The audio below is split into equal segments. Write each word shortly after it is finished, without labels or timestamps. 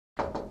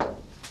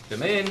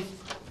Come in.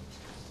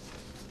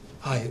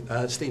 Hi,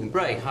 Stephen.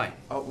 Ray, hi.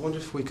 I wonder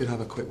if we could have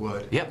a quick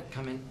word. Yep,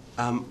 come in.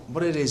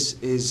 What it is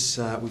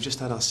we've just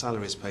had our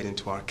salaries paid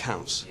into our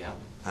accounts. Yeah.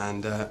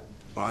 And, well,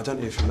 I don't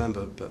know if you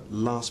remember, but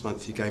last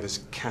month you gave us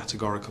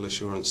categorical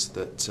assurance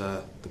that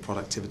the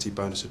productivity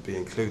bonus would be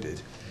included.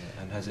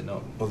 Yeah, and has it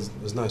not? Well,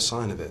 there's no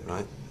sign of it,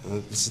 right?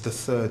 This is the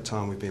third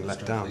time we've been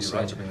let down. You're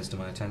right to bring this to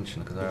my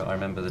attention, because I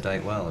remember the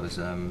date well. It was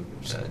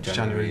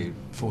January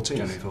 14th.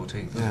 January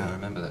 14th. Yeah. I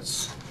remember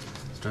that's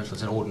dreadful.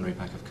 It's an ordinary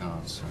pack of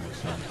cards. So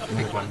it's not a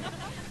big one.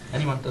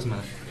 Anyone, doesn't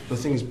matter. The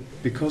thing is,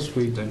 because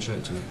we Don't show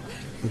it to me.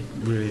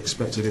 really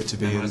expected it to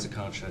be Memorize the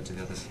card, show it to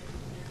the others.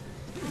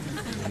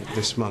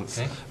 this month,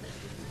 Okay.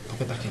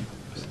 Pop it back in.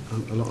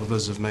 a lot of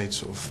us have made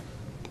sort of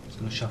Just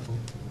going to shuffle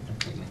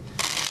completely.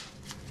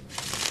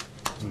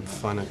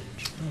 finance.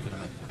 Oh, good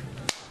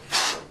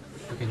idea.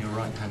 Look in your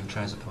right-hand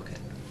trouser pocket.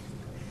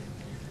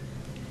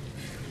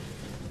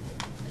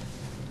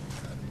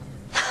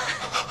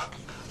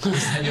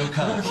 Is that your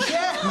card?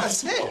 Yeah,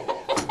 that's it.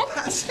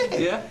 That's it.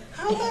 Yeah?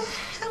 How the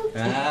hell did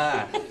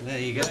Ah, there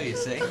you go, you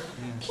see. Yeah.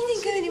 He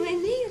didn't go anywhere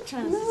near your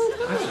trousers.